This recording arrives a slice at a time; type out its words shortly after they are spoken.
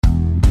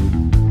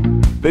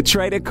The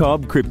Trader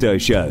Cobb Crypto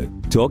Show,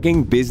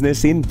 talking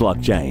business in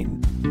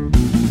blockchain.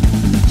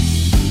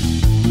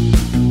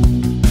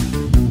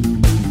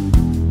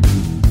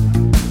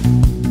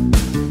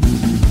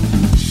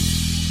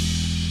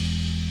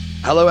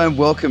 Hello and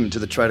welcome to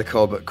the Trader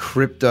Cobb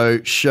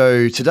Crypto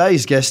Show.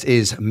 Today's guest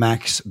is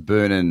Max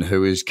Boonen,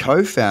 who is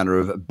co-founder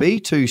of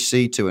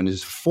B2C2 and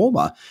is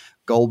former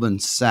Goldman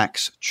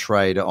Sachs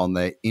trader on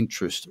their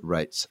interest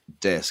rates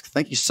desk.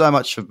 Thank you so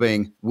much for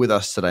being with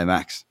us today,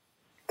 Max.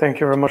 Thank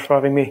you very much for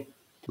having me.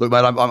 Look,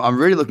 mate, I'm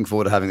really looking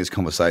forward to having this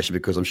conversation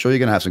because I'm sure you're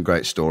going to have some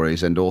great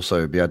stories and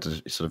also be able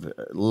to sort of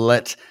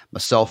let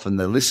myself and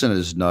the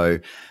listeners know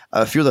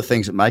a few of the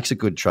things that makes a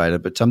good trader.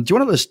 But do you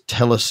want to just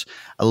tell us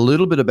a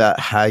little bit about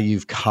how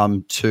you've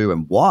come to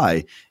and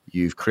why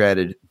you've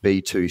created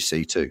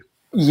B2C2?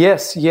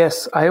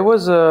 Yes. I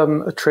was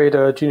a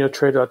trader, a junior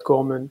trader at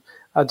Goldman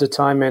at the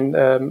time.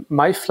 And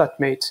my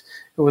flatmate,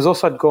 who was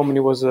also at Goldman, he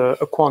was a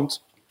quant,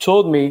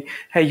 told me,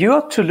 hey, you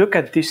ought to look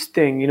at this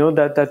thing,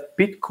 that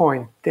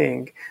Bitcoin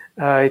thing.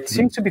 It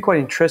seems to be quite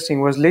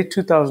interesting. It was late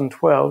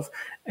 2012.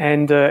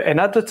 And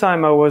at the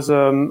time I was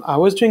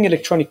doing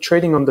electronic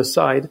trading on the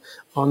side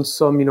on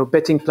some,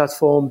 betting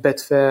platform,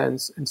 Betfair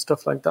and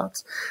stuff like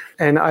that.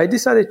 And I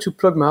decided to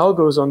plug my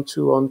algos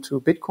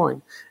onto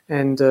Bitcoin.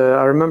 And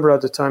I remember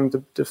at the time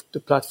the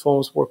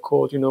platforms were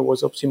called,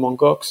 was Optimum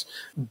Gox,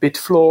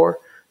 Bitfloor,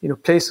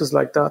 places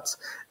like that.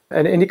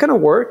 And it kind of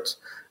worked.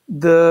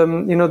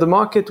 The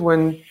market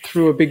went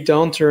through a big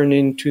downturn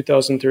in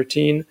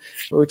 2013,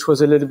 which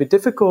was a little bit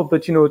difficult.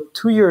 But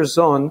 2 years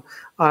on,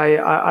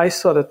 I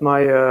saw that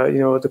my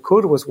the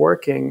code was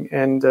working,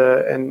 and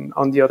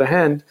on the other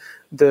hand,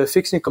 the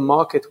fixed income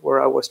market where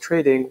I was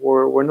trading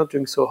were not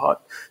doing so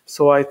hot.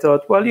 So I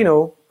thought,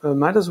 well,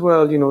 might as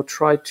well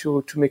try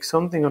to make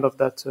something out of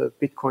that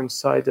Bitcoin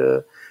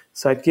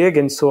side gig.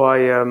 And so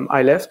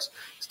I left,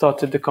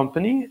 started the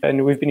company,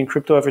 and we've been in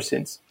crypto ever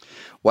since.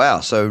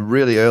 Wow! So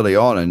really early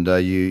on, and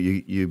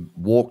you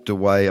walked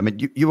away. I mean,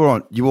 you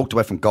walked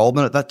away from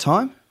Goldman at that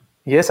time.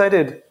 Yes, I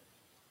did.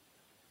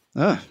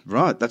 Oh,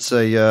 right. That's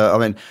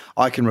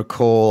I can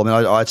recall.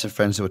 I had some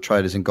friends who were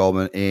traders in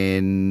Goldman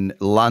in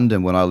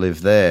London when I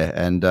lived there,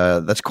 and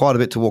that's quite a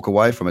bit to walk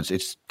away from.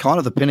 It's kind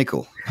of the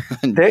pinnacle.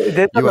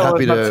 They you were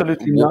happy to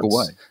walk nuts.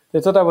 away. They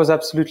thought I was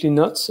absolutely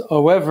nuts.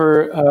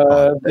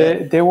 However,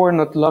 they were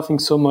not laughing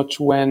so much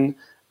when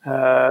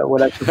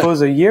I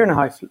suppose a year and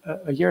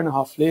a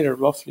half later,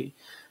 roughly,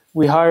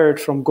 we hired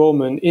from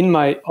Goldman in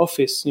my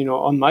office,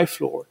 on my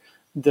floor,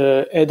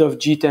 the head of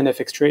G10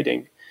 FX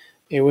trading.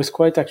 It was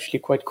actually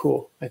quite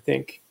cool, I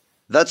think.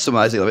 That's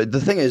amazing. The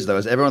thing is, though,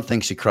 is everyone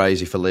thinks you're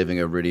crazy for leaving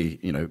a really,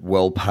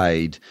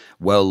 well-paid,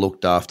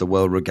 well-looked-after,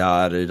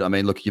 well-regarded. I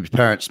mean, look, your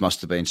parents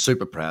must have been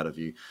super proud of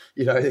you.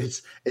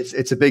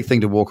 It's a big thing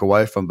to walk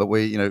away from. But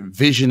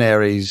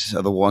visionaries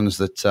are the ones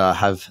that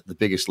have the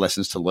biggest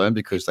lessons to learn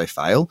because they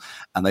fail,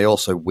 and they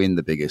also win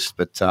the biggest.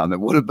 But it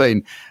would have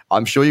been,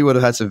 I'm sure you would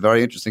have had some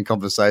very interesting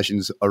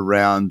conversations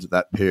around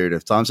that period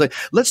of time. So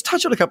let's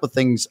touch on a couple of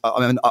things.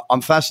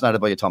 I'm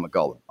fascinated by your time at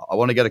Goldman. I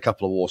want to get a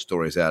couple of war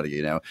stories out of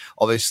you now.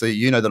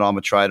 Obviously, you know that I'm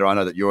a trader. I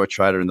know that you're a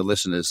trader, and the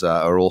listeners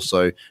are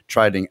also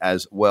trading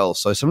as well.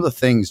 So some of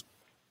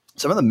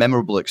the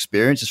memorable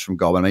experiences from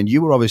Goldman. I mean,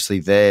 you were obviously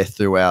there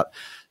throughout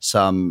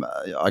some,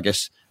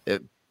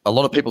 a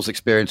lot of people's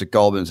experience at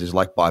Goldman's is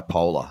like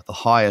bipolar, the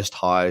highest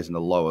highs and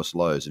the lowest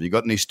lows. Have you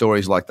got any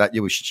stories like that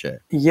you wish to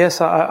share? Yes,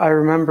 I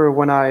remember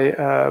when I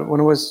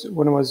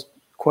was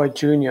quite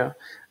junior.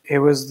 It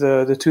was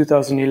the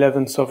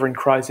 2011 sovereign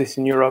crisis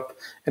in Europe,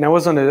 and I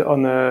was on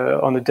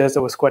a desk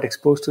that was quite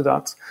exposed to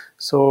that.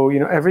 So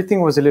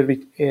everything was a little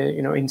bit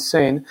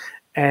insane,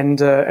 and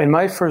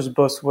my first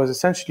boss was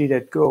essentially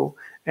let go,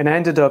 and I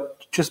ended up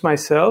just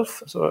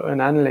myself, so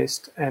an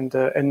analyst and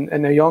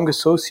a young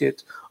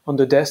associate on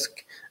the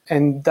desk,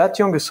 and that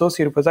young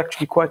associate was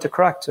actually quite a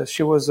character.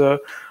 She was a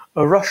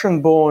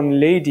Russian-born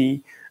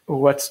lady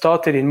who had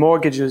started in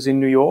mortgages in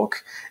New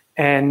York,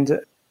 and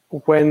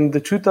when the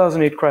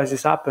 2008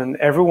 crisis happened,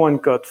 everyone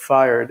got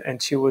fired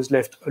and she was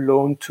left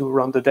alone to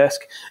run the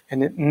desk.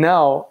 And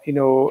now,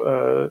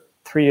 3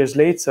 years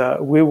later,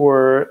 we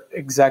were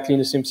exactly in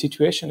the same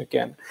situation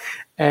again.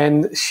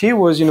 And she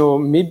was,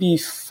 maybe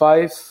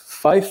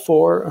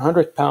 5'4",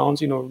 100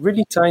 pounds,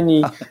 really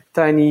tiny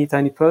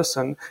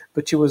person,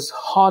 but she was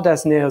hard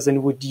as nails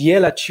and would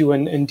yell at you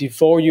and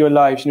devour you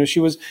alive. She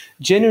was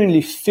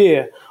genuinely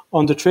fear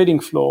on the trading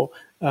floor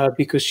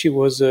because she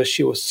was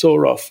so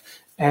rough.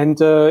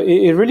 And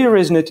it really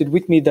resonated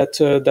with me that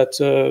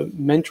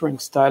mentoring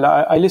style.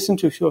 I listened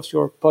to a few of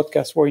your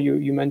podcasts where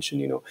you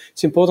mentioned,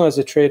 it's important as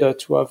a trader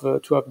to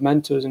have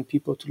mentors and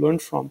people to learn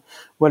from.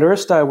 Well, her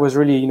style was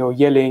really,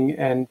 yelling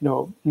and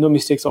no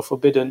mistakes are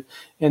forbidden,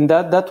 and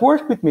that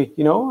worked with me.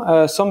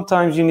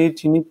 Sometimes you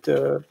need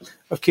a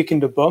kick in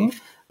the bum.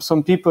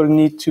 Some people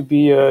need to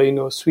be,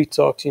 sweet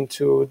talked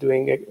into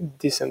doing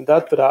this and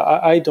that, but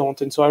I don't,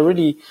 and so I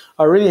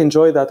really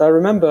enjoy that. I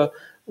remember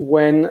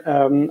when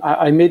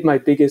I made my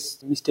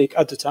biggest mistake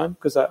at the time,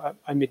 because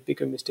I made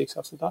bigger mistakes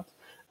after that.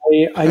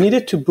 I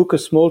needed to book a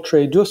small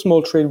trade, do a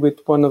small trade with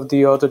one of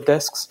the other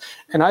desks.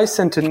 And I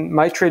sent in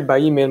my trade by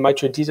email, my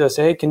trade details.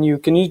 Say, hey, can you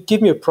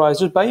give me a price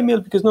just by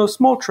email? Because no,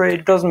 small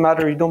trade, doesn't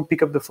matter. You don't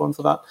pick up the phone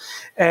for that.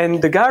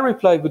 And the guy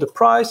replied with the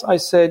price. I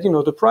said,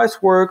 the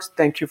price works.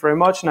 Thank you very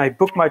much. And I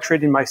booked my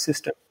trade in my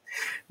system.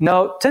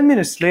 Now, 10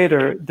 minutes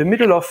later, the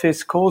middle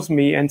office calls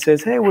me and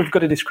says, hey, we've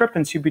got a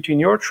discrepancy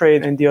between your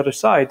trade and the other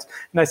side.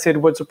 And I said,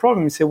 what's the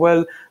problem? He said,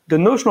 well, the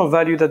notional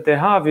value that they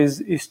have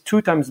is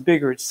 2 times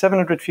bigger. It's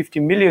 750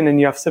 million and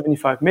you have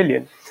 75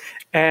 million.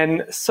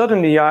 And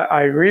suddenly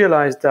I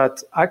realized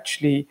that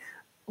actually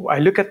I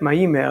look at my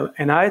email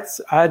and I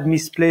had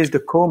misplaced the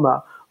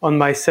comma on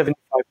my 75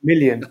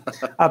 million.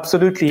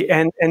 Absolutely.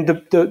 And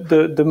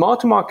the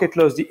mark-to-market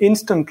loss, the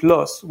instant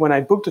loss when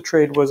I booked the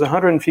trade was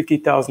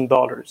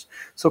 $150,000.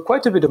 So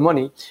quite a bit of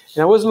money.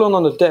 And I was alone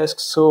on the desk.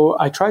 So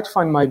I tried to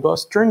find my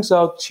boss. Turns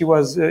out she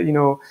was,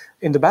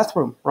 in the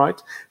bathroom,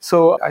 right?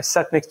 So I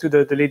sat next to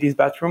the lady's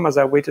bathroom as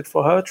I waited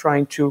for her,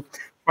 trying to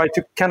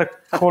kind of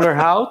call her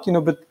out,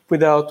 but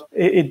without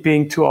it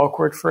being too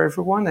awkward for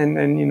everyone.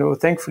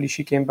 And thankfully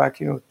she came back,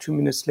 2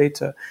 minutes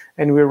later,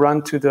 and we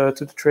ran to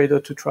the trader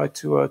to try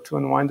to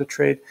unwind the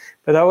trade.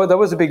 But that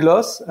was a big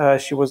loss.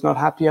 She was not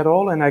happy at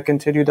all. And I can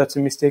tell you that's a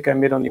mistake I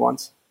made only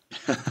once.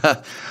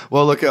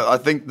 Well, look, I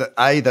think that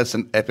that's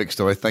an epic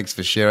story. Thanks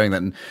for sharing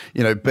that.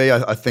 And B,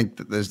 I think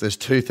that there's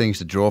 2 things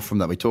to draw from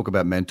that. We talk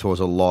about mentors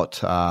a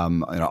lot.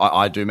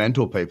 I do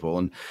mentor people,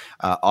 and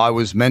I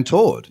was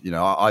mentored.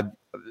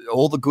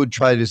 All the good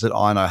traders that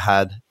I know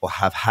had or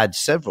have had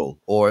several,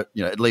 or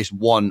at least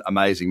one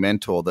amazing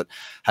mentor that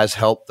has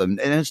helped them.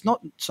 And it's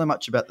not so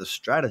much about the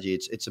strategy;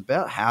 it's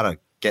about how to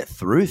get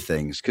through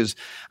things. Because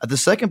the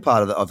second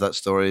part of that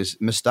story is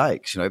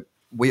mistakes.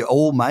 We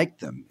all make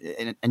them,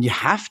 and you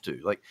have to.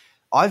 Like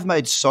I've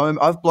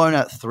blown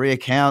out 3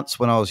 accounts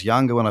when I was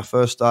younger, when I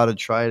first started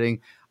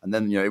trading. And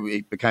then,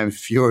 it became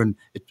fewer and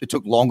it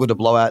took longer to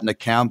blow out an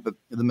account. But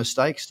the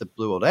mistakes that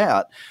blew it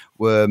out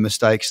were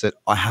mistakes that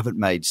I haven't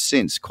made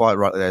since, quite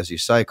rightly, as you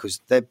say,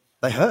 because they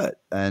hurt.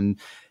 And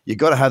you've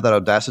got to have that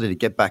audacity to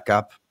get back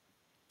up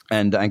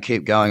and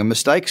keep going. And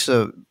mistakes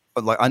are,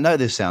 like, I know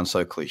this sounds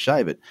so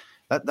cliche, but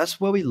that's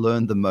where we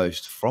learn the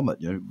most from it.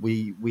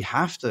 We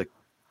have to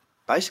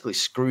basically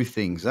screw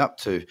things up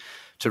to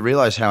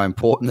realize how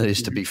important it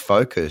is to be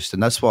focused.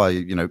 And that's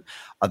why,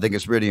 I think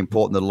it's really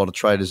important that a lot of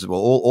traders, well,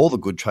 all the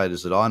good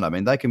traders that I know, I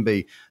mean, they can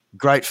be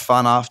great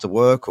fun after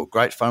work or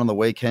great fun on the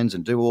weekends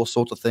and do all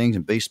sorts of things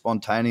and be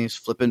spontaneous,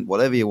 flippant,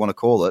 whatever you want to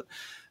call it.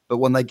 But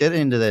when they get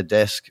into their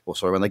desk,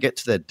 when they get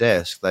to their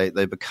desk,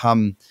 they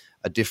become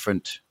a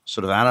different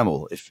sort of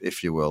animal,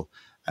 if you will,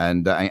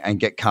 and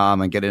get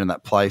calm and get into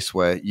that place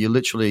where you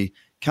literally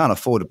can't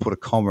afford to put a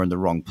comma in the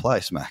wrong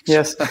place, Max.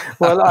 Yes.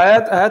 Well, I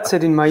had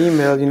said in my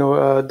email,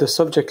 the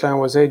subject line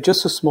was, hey,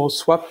 just a small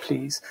swap,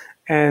 please.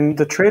 And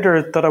the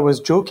trader thought I was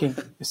joking,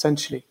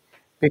 essentially,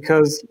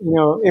 because,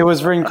 it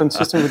was very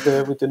inconsistent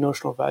with the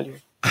notional value.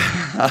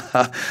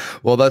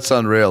 Well, that's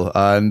unreal.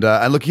 And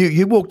look,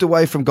 you walked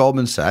away from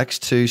Goldman Sachs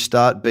to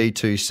start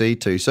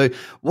B2C2. So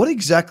what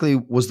exactly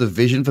was the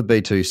vision for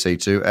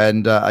B2C2?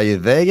 And are you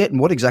there yet? And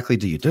what exactly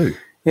do you do?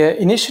 Yeah,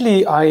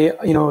 initially,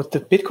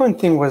 the Bitcoin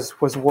thing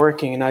was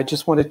working, and I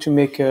just wanted to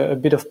make a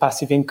bit of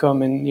passive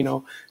income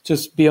and,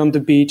 just be on the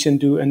beach and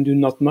do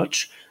not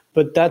much.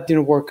 But that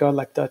didn't work out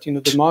like that.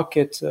 The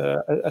market,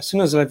 as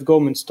soon as Live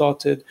Goldman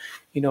started,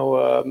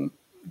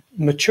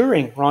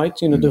 maturing, right?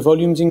 The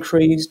volumes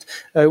increased.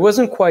 It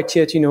wasn't quite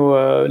yet,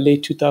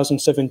 late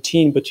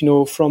 2017, but,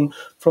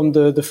 from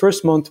the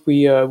first month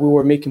we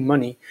were making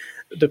money.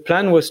 The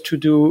plan was to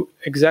do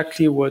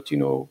exactly what,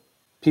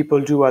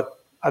 people do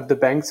at the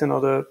banks and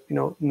other,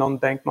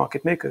 non-bank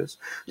market makers.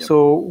 Yep.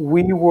 So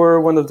we were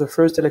one of the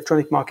first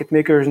electronic market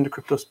makers in the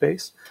crypto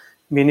space,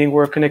 meaning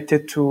we're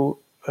connected to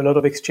a lot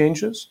of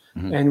exchanges,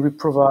 and we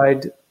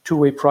provide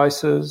two-way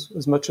prices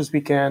as much as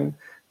we can,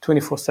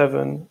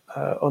 24/7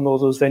 on all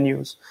those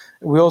venues.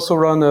 We also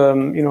run,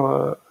 an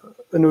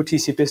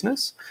OTC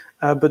business,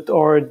 but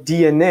our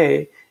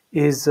DNA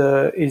is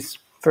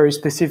very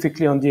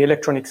specifically on the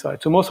electronic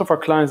side. So most of our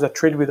clients that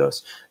trade with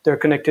us, they're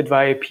connected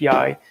via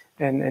API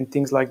and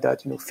things like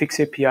that, Fix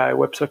API,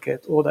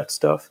 WebSocket, all that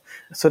stuff.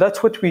 So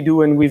that's what we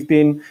do. And we've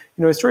been,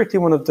 historically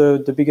one of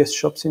the biggest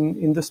shops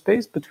in the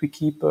space, but we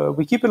keep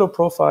a low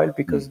profile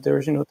because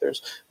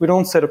we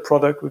don't sell a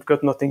product. We've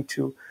got nothing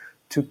to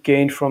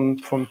gain from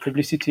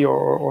publicity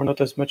or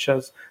not as much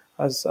as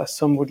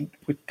some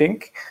would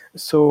think.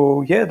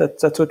 So yeah,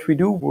 that's what we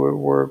do.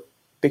 We're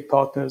big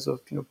partners of,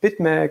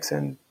 BitMEX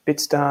and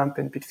Bitstamp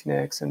and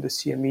Bitfinex and the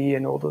CME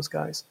and all those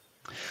guys.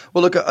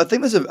 Well, look, I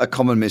think there's a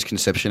common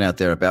misconception out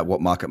there about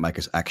what market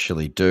makers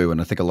actually do. And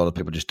I think a lot of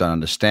people just don't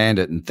understand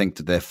it and think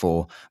that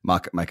therefore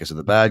market makers are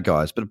the bad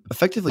guys. But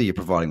effectively, you're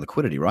providing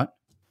liquidity, right?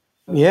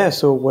 Yeah.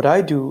 So what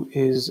I do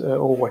is,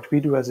 or what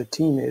we do as a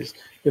team is,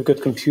 we've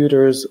got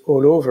computers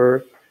all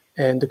over,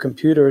 and the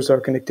computers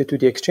are connected to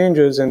the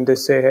exchanges, and they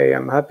say, hey,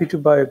 I'm happy to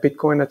buy a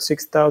Bitcoin at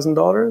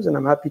 $6,000, and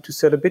I'm happy to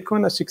sell a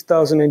Bitcoin at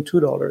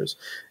 $6,002.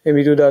 And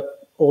we do that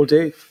all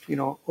day,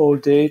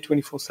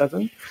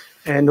 24/7.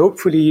 And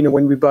hopefully,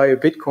 when we buy a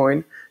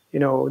Bitcoin,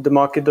 the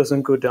market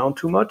doesn't go down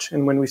too much,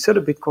 and when we sell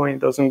a Bitcoin, it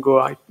doesn't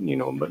go,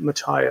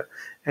 much higher.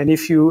 And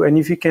if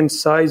you can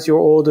size your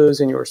orders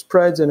and your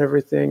spreads and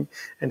everything,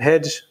 and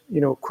hedge,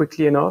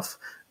 quickly enough,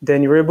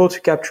 then you're able to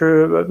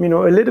capture,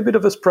 a little bit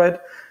of a spread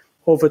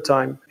over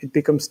time. It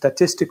becomes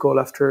statistical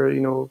after,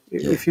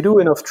 if you do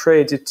enough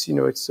trades, it's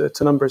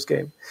a numbers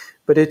game.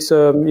 But it's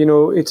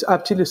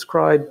aptly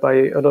described by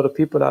a lot of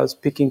people as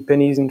picking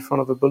pennies in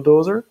front of a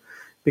bulldozer,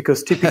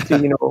 because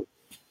typically,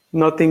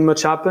 nothing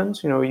much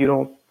happens.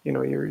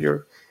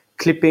 You're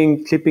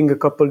clipping a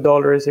couple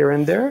dollars here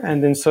and there,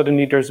 and then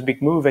suddenly there's a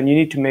big move, and you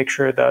need to make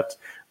sure that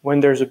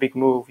when there's a big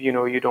move, you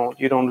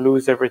don't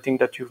lose everything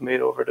that you've made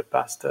over the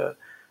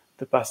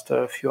past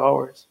few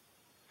hours.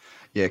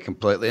 Yeah,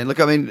 completely. And look,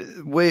 I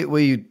mean,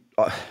 we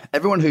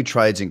everyone who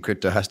trades in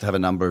crypto has to have a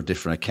number of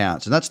different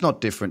accounts, and that's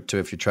not different to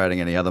if you're trading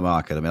any other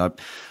market. I mean,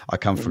 I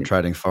come from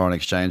trading foreign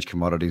exchange,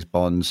 commodities,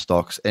 bonds,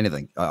 stocks,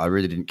 anything. I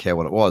really didn't care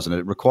what it was, and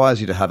it requires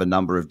you to have a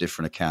number of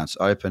different accounts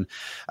open.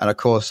 And of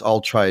course,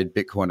 I'll trade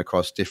Bitcoin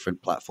across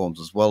different platforms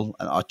as well,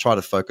 and I try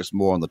to focus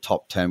more on the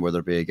top 10, whether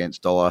it be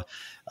against dollar,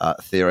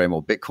 Ethereum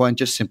or Bitcoin,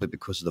 just simply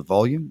because of the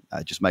volume.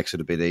 It just makes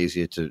it a bit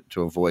easier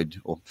to avoid,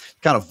 or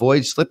can't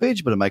avoid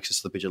slippage, but it makes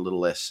the slippage a little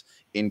less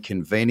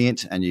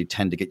inconvenient, and you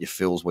tend to get your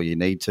fills where you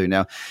need to.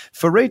 Now,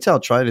 for retail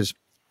traders,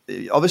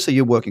 obviously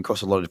you're working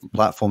across a lot of different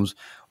platforms.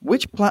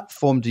 Which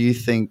platform do you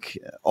think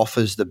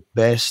offers the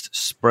best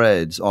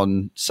spreads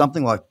on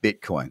something like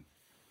Bitcoin?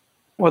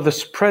 Well, the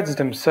spreads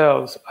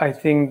themselves, I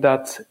think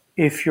that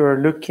if you're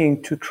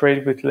looking to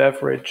trade with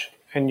leverage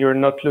and you're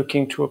not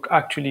looking to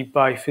actually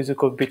buy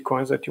physical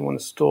Bitcoins that you want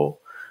to store,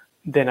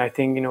 then I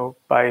think,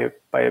 by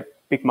a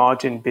big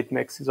margin,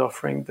 BitMEX is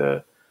offering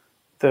the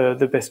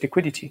best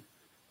liquidity.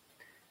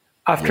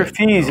 After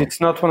fees, it's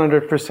not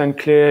 100%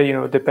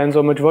 clear. Depends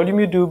how much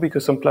volume you do,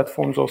 because some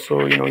platforms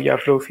also, you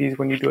have low fees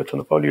when you do a ton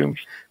of volume.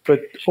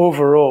 But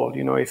overall,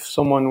 if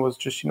someone was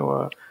just,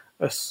 a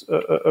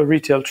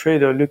retail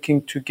trader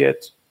looking to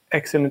get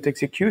excellent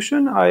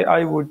execution,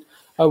 I would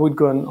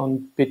go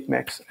on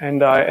BitMEX.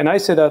 And I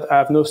say that I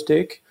have no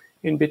stake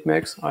in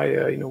BitMEX.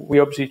 We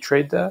obviously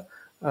trade there,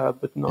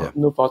 but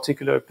no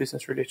particular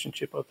business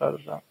relationship outside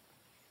of that.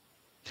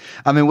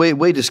 I mean,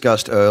 we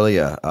discussed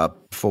earlier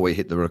before we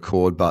hit the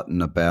record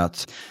button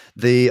about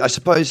I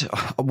suppose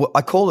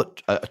I call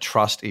it a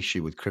trust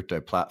issue with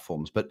crypto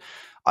platforms, but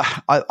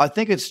I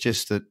think it's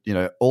just that,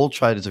 all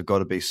traders have got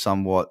to be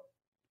somewhat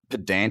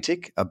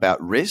pedantic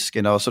about risk.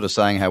 And I was sort of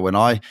saying how when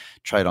I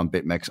trade on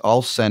BitMEX,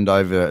 I'll send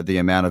over the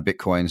amount of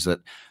Bitcoins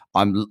that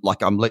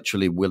I'm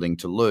literally willing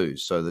to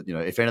lose, so that,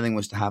 if anything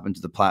was to happen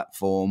to the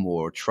platform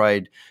or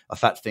a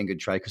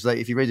fat-fingered trade, because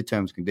if you read the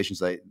terms and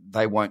conditions,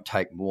 they won't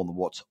take more than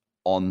what's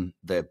on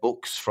their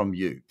books from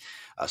you.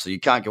 So you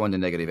can't go into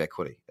negative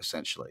equity,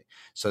 essentially.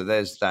 So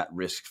there's that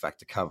risk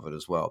factor covered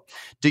as well.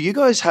 Do you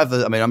guys have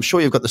I'm sure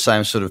you've got the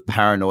same sort of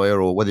paranoia,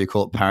 or whether you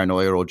call it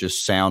paranoia or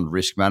just sound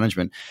risk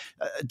management.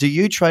 Do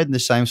you trade in the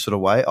same sort of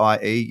way,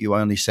 i.e. you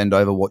only send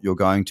over what you're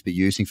going to be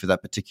using for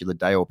that particular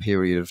day or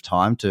period of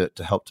time to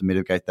help to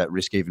mitigate that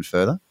risk even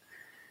further?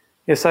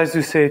 Yes, as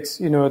you say, it's,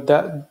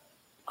 that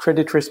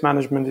credit risk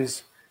management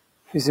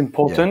is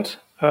important.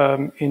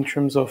 Yeah. In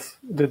terms of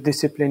the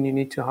discipline you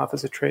need to have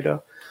as a trader.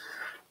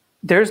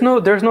 There's no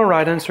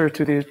right answer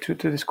to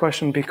this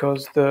question,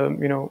 because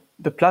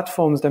the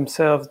platforms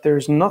themselves,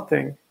 there's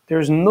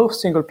no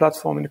single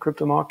platform in the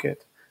crypto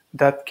market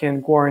that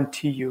can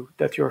guarantee you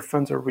that your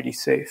funds are really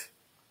safe.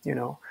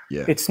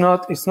 It's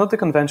not the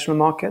conventional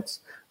markets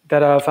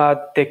that have had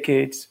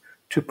decades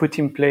to put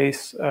in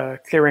place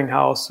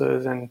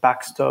clearinghouses and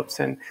backstops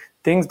and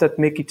things that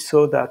make it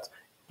so that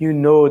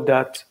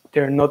that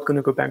they're not going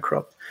to go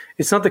bankrupt.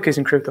 It's not the case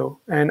in crypto,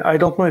 and I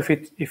don't know if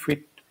it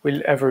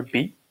will ever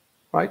be,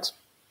 right?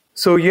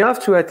 So you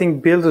have to, I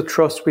think, build a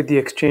trust with the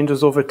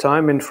exchanges over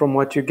time, and from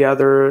what you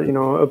gather,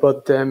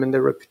 about them and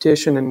their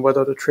reputation and what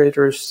other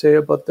traders say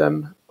about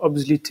them,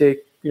 obviously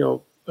take,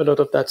 a lot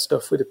of that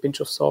stuff with a pinch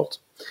of salt.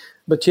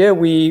 But yeah,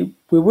 we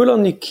will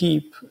only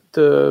keep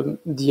the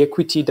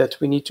equity that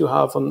we need to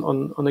have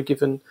on a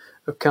given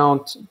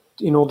account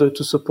in order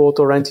to support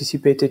our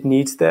anticipated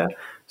needs there.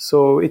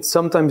 So it's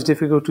sometimes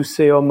difficult to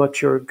say how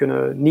much you're going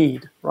to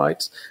need,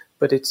 right?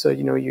 But it's,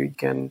 you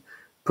can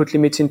put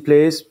limits in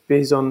place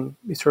based on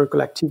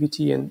historical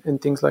activity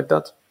and things like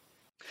that.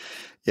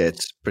 Yeah,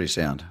 it's pretty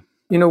sound.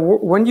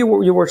 When you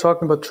were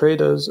talking about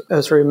traders,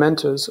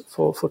 mentors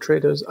for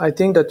traders, I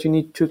think that you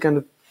need two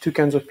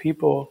kinds of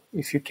people,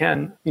 if you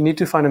can. You need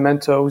to find a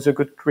mentor who's a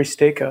good risk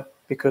taker,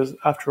 because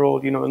after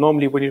all,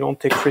 normally when you don't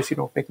take risk, you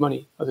don't make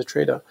money as a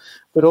trader.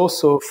 But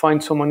also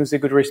find someone who's a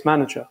good risk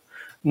manager.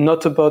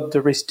 Not about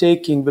the risk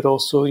taking, but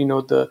also,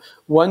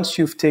 once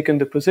you've taken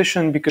the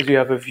position because you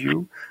have a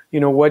view,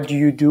 what do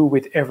you do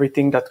with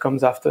everything that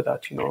comes after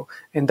that,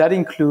 And that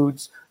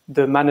includes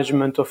the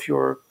management of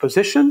your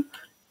position,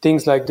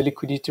 things like the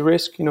liquidity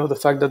risk, the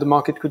fact that the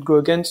market could go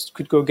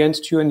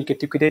against you and you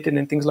get liquidated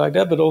and things like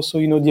that, but also,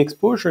 the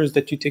exposures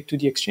that you take to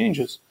the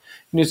exchanges.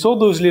 And it's all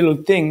those little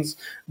things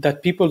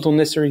that people don't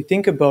necessarily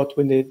think about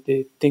when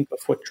they think of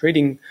what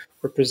trading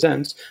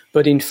represents.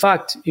 But in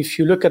fact, if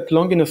you look at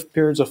long enough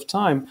periods of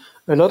time,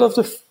 a lot of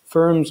the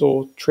firms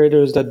or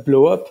traders that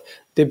blow up,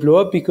 they blow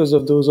up because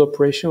of those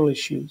operational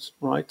issues,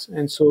 right?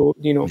 And so,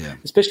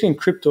 especially in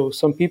crypto,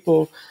 some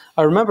people,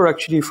 I remember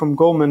actually from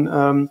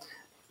Goldman,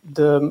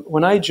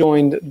 when I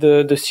joined,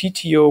 the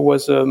CTO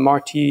was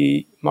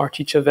Marty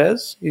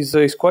Chavez.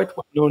 He's quite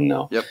well known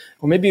now. Yep.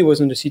 Or maybe he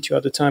wasn't the CTO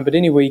at the time. But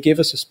anyway, he gave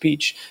us a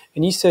speech.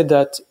 And he said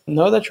that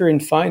now that you're in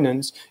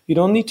finance, you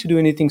don't need to do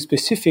anything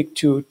specific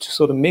to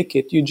sort of make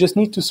it. You just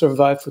need to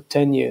survive for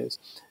 10 years.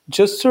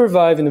 Just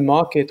survive in the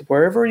market,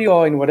 wherever you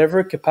are, in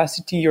whatever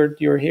capacity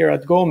you're here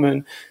at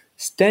Goldman,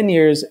 10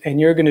 years and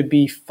you're going to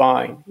be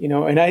fine,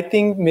 And I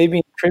think maybe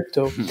in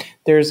crypto,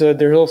 there's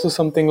also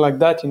something like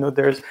that.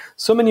 There's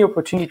so many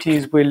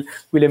opportunities will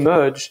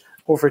emerge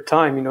over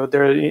time.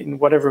 There in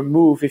whatever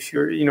move, if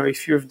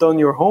you've done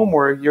your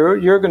homework,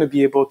 you're going to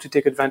be able to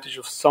take advantage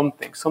of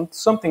something.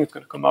 Something is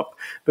going to come up,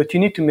 but you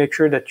need to make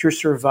sure that you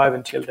survive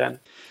until then.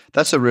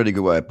 That's a really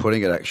good way of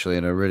putting it, actually,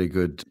 and a really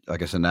good, I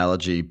guess,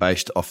 analogy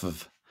based off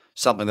of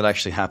something that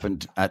actually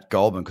happened at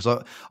Goldman,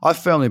 because I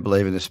firmly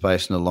believe in this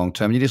space in the long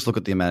term. You just look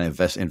at the amount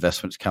of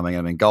investments coming in.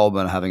 I mean,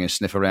 Goldman are having a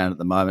sniff around at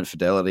the moment.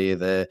 Fidelity are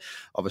there.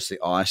 Obviously,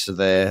 ICE are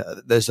there.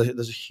 There's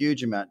a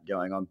huge amount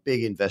going on.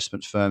 Big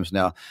investment firms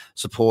now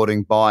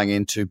supporting,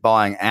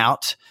 buying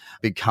out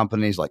big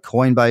companies like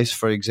Coinbase,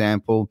 for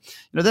example.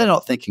 They're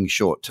not thinking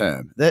short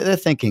term. They're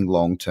thinking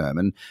long term.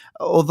 And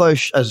although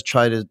as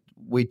traders,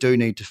 we do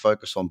need to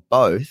focus on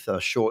both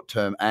short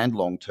term and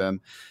long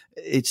term,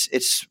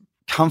 it's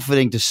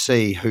comforting to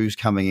see who's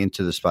coming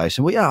into the space.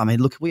 And we are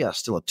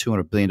still a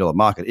 $200 billion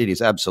market. It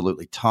is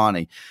absolutely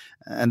tiny.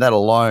 And that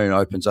alone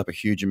opens up a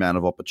huge amount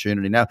of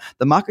opportunity. Now,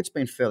 the market's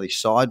been fairly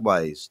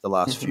sideways the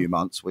last few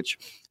months, which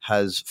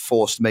has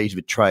forced me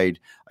to trade,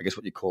 I guess,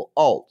 what you call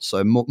alt. So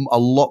a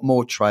lot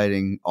more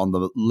trading on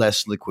the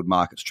less liquid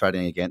markets,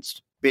 trading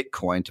against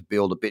Bitcoin to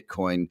build a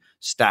Bitcoin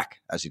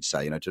stack, as you'd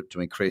say, to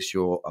increase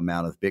your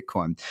amount of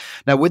Bitcoin.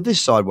 Now, with this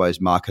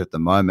sideways market at the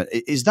moment,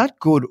 is that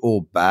good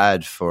or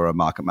bad for a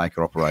market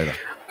maker operator?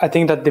 I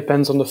think that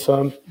depends on the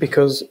firm,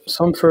 because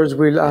some firms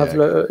will have,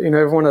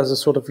 everyone has a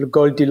sort of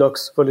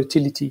Goldilocks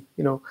volatility.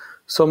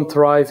 Some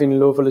thrive in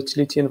low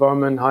volatility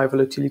environment, high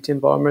volatility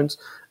environments.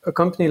 A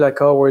company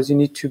like ours, you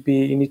need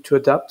to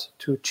adapt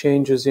to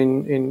changes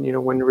in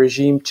when the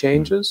regime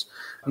changes.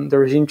 The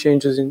regime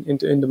changes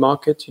in the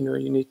market.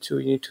 You need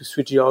to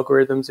switch the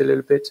algorithms a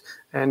little bit,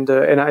 and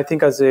I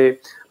think as a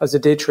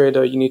day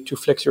trader, you need to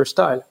flex your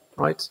style,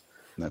 right?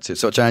 That's it.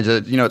 So it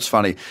changes. It's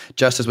funny.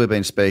 Just as we've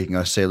been speaking,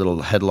 I see a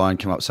little headline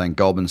come up saying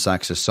Goldman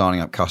Sachs is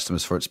signing up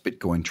customers for its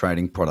Bitcoin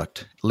trading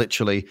product.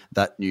 Literally,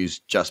 that news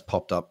just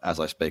popped up as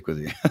I speak with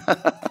you.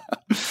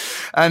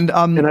 And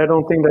I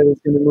don't think that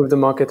it's going to move the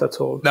market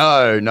at all.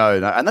 No,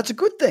 and that's a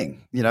good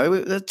thing.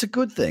 That's a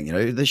good thing.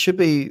 There should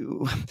be.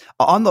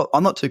 I'm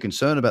not too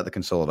concerned about the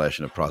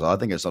consolidation of price. I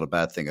think it's not a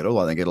bad thing at all.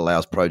 I think it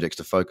allows projects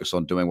to focus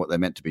on doing what they're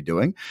meant to be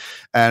doing,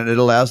 and it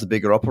allows the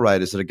bigger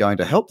operators that are going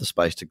to help the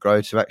space to grow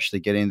to actually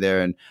get in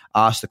there and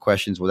ask the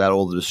questions without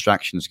all the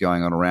distractions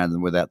going on around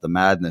them, without the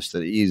madness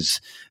that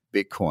is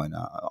Bitcoin.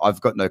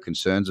 I've got no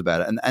concerns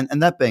about it.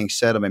 And that being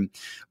said, I mean,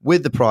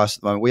 with the price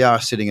at the moment, we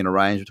are sitting in a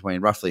range between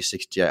roughly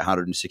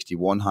 6,800 and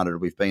 6,100.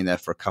 We've been there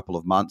for a couple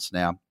of months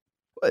now.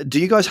 Do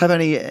you guys have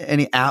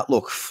any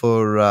outlook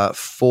for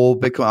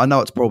Bitcoin? I know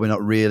it's probably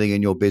not really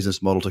in your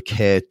business model to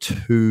care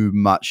too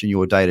much in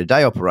your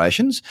day-to-day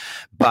operations,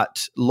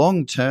 but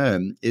long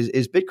term,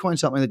 is Bitcoin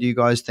something that you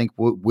guys think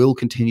will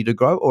continue to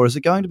grow, or is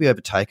it going to be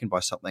overtaken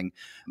by something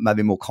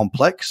maybe more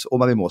complex or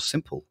maybe more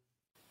simple?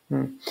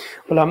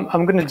 Well,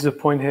 I'm going to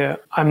disappoint here.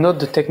 I'm not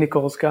the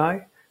technicals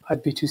guy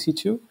at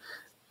B2C2.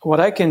 What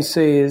I can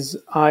say is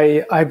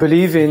I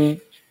believe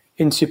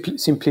in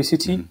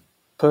simplicity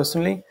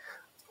personally.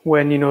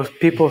 When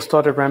people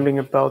started rambling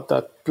about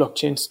that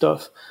blockchain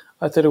stuff,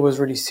 I thought it was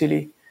really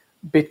silly.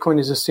 Bitcoin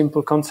is a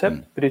simple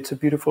concept, but it's a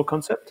beautiful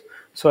concept.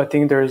 So I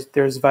think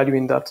there's value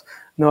in that.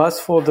 Now,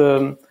 as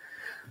for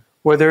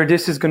whether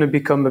this is going to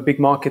become a big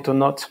market or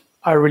not,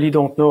 I really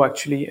don't know,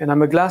 actually. And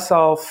I'm a glass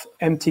half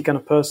empty kind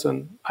of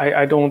person.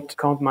 I don't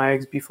count my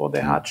eggs before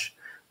they hatch.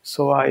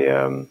 So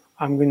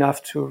I'm going to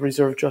have to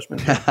reserve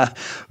judgment.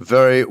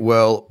 Very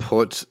well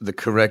put. The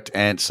correct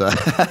answer,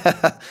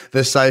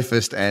 the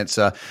safest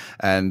answer,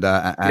 and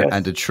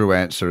a true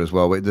answer as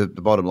well. The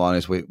bottom line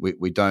is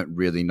we don't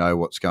really know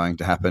what's going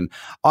to happen.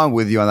 I'm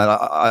with you on that.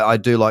 I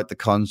do like the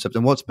concept,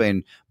 and what's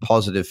been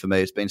positive for me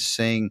has been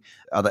seeing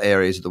other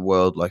areas of the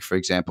world, like for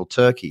example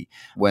Turkey,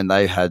 when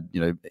they had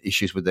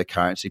issues with their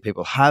currency,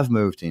 people have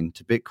moved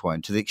into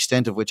Bitcoin to the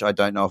extent of which I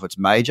don't know if it's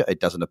major. It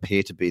doesn't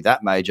appear to be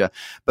that major,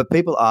 but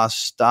people are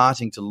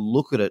starting to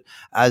look at it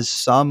as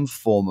some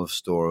form of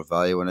store of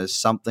value and as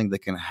something that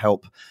can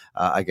help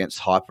against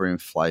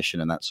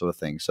hyperinflation and that sort of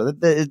thing. So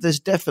there's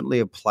definitely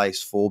a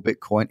place for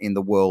Bitcoin in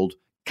the world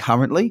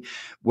currently.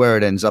 Where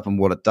it ends up and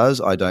what it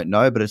does, I don't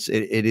know, but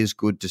it is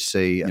good to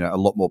see a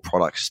lot more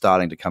products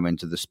starting to come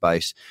into the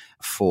space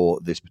for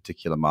this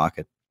particular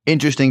market.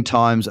 Interesting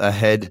times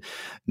ahead,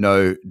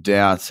 no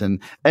doubt.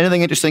 And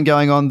anything interesting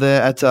going on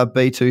there at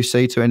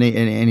B2C2?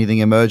 Anything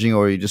emerging,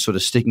 or are you just sort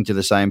of sticking to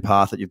the same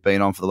path that you've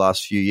been on for the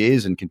last few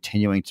years and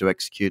continuing to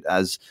execute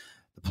as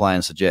the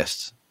plan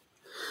suggests?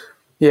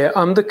 Yeah,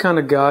 I'm the kind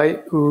of guy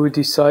who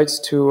decides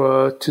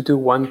to do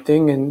one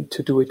thing and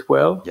to do it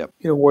well. Yep.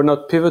 We're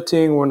not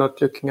pivoting. We're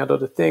not looking at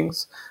other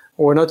things.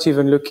 We're not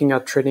even looking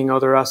at trading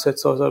other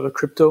assets or other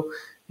crypto.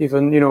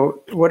 Even,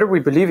 whether we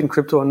believe in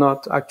crypto or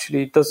not,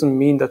 actually doesn't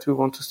mean that we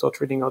want to start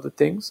trading other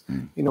things.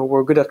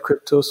 We're good at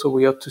crypto, so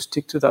we ought to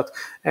stick to that.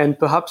 And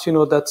perhaps,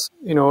 that's,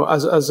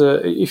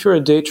 if you're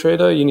a day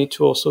trader, you need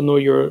to also know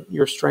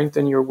your strength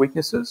and your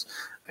weaknesses.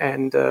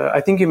 And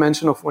I think you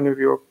mentioned of one of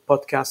your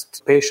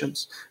podcasts,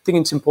 patience. I think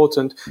it's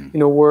important.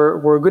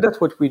 We're good at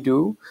what we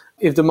do.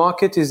 If the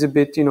market is a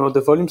bit,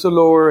 the volumes are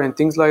lower and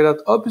things like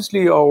that,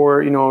 obviously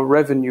our,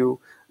 revenue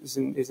is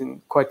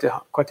in quite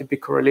a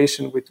big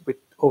correlation with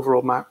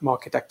overall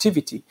market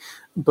activity.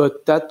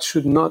 But that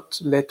should not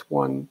let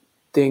one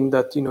think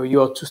that, you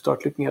ought to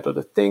start looking at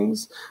other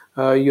things.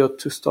 You ought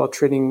to start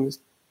trading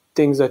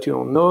things that you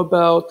don't know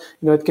about.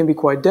 It can be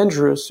quite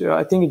dangerous.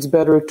 I think it's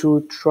better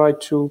to try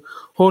to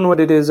hone what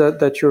it is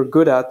that you're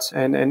good at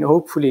and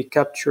hopefully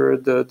capture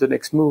the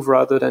next move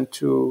rather than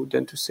to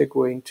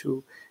segue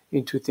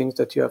into things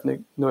that you have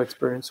no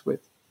experience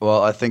with.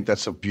 Well, I think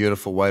that's a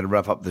beautiful way to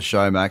wrap up the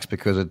show, Max,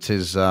 because it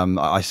is,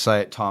 I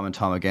say it time and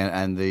time again,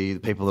 and the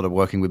people that are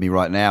working with me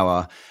right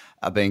now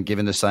are being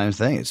given the same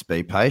thing. It's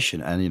be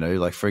patient. And,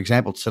 like, for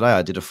example, today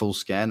I did a full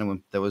scan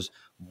and there was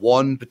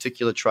one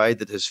particular trade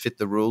that has fit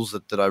the rules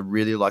that I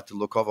really like to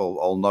look of.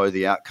 I'll know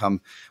the outcome,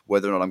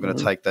 whether or not I'm going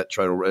to take that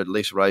trade or at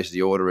least raise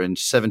the order in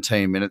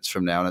 17 minutes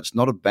from now. And it's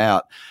not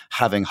about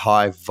having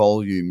high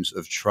volumes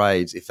of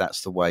trades if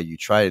that's the way you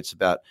trade. It's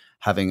about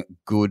having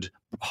good,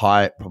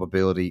 high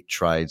probability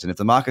trades. And if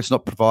the market's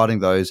not providing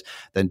those,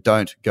 then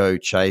don't go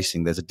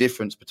chasing. There's a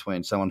difference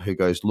between someone who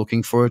goes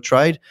looking for a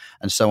trade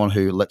and someone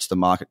who lets the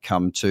market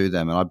come to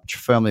them. And I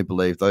firmly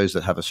believe those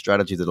that have a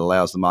strategy that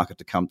allows the market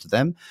to come to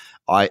them,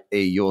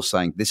 i.e. you're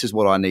saying, this is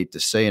what I need to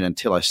see, and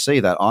until I see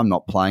that, I'm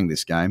not playing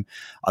this game.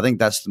 I think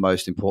that's the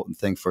most important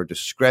thing for a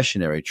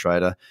discretionary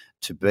trader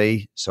to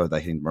be, so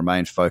they can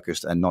remain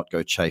focused and not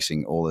go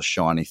chasing all the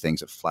shiny things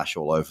that flash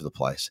all over the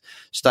place.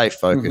 Stay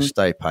focused,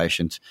 stay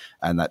patient,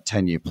 and that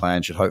 10-year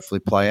plan should hopefully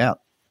play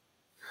out.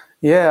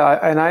 Yeah,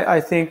 and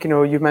I think,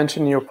 you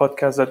mentioned in your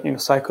podcast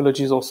that,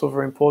 psychology is also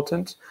very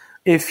important.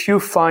 If you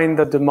find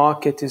that the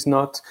market is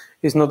not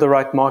the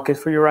right market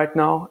for you right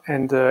now,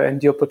 and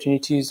the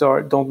opportunities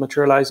don't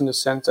materialize in the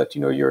sense that,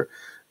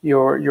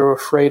 you're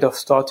afraid of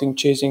starting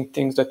chasing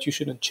things that you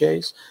shouldn't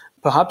chase,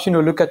 perhaps,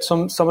 look at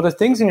some of the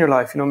things in your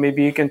life.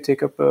 Maybe you can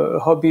take up a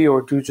hobby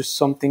or do just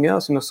something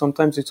else.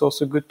 Sometimes it's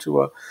also good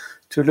to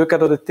look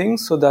at other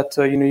things so that,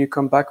 you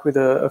come back with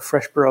a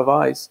fresh pair of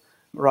eyes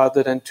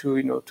rather than to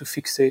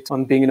fixate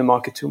on being in the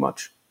market too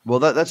much. Well,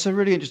 that's a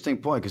really interesting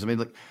point because,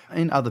 look,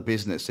 in other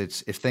business,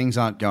 it's if things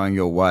aren't going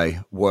your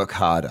way, work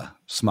harder,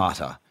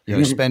 smarter.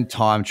 Spend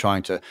time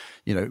trying to,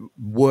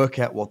 work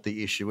out what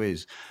the issue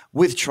is.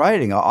 With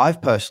trading,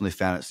 I've personally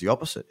found it's the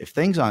opposite. If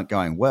things aren't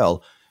going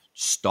well,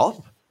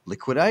 stop,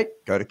 liquidate,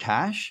 go to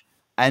cash,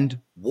 and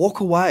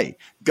walk away.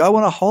 Go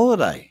on a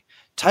holiday.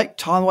 Take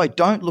time away.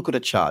 Don't look at a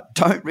chart.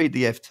 Don't read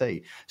the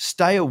FT.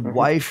 Stay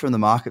away from the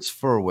markets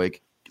for a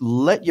week.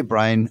 Let your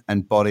brain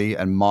and body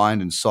and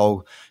mind and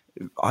soul,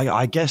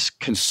 I guess,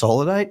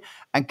 consolidate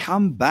and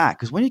come back.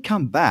 Because when you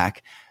come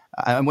back,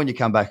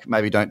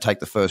 maybe don't take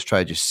the first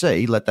trade you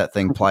see. Let that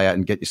thing play out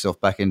and get yourself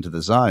back into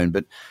the zone.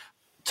 But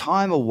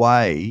time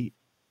away,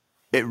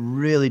 it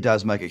really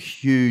does make a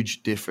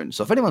huge difference.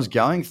 So if anyone's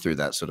going through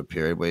that sort of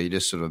period where you're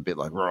just sort of a bit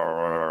like,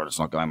 it's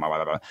not going my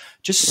way,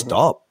 just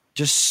stop.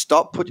 Just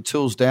stop, put your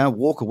tools down,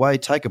 walk away,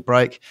 take a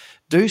break,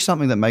 do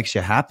something that makes you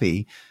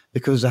happy,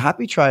 because a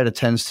happy trader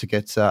tends to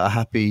get a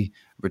happy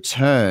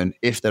return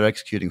if they're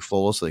executing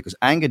flawlessly, because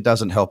anger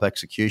doesn't help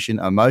execution.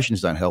 Emotions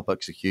don't help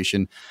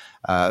execution.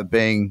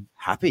 Being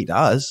happy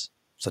does.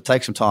 So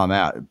take some time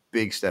out, a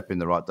big step in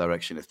the right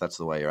direction if that's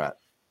the way you're at.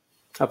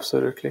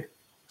 Absolutely.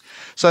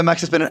 So,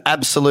 Max, it's been an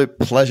absolute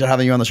pleasure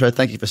having you on the show.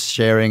 Thank you for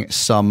sharing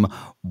some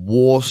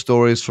war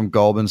stories from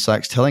Goldman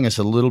Sachs, telling us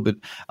a little bit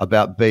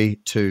about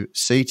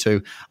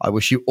B2C2. I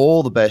wish you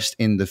all the best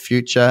in the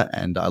future,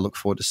 and I look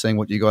forward to seeing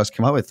what you guys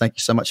come up with. Thank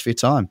you so much for your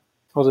time.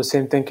 All the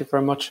same. Thank you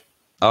very much.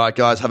 All right,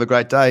 guys, have a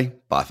great day.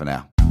 Bye for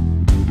now.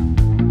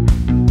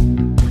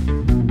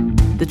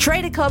 The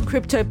Trader Cobb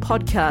Crypto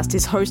Podcast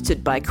is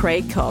hosted by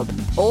Craig Cobb.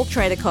 All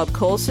Trader Cobb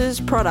courses,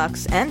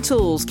 products, and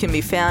tools can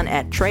be found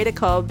at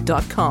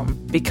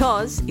tradercobb.com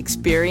because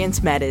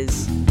experience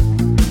matters.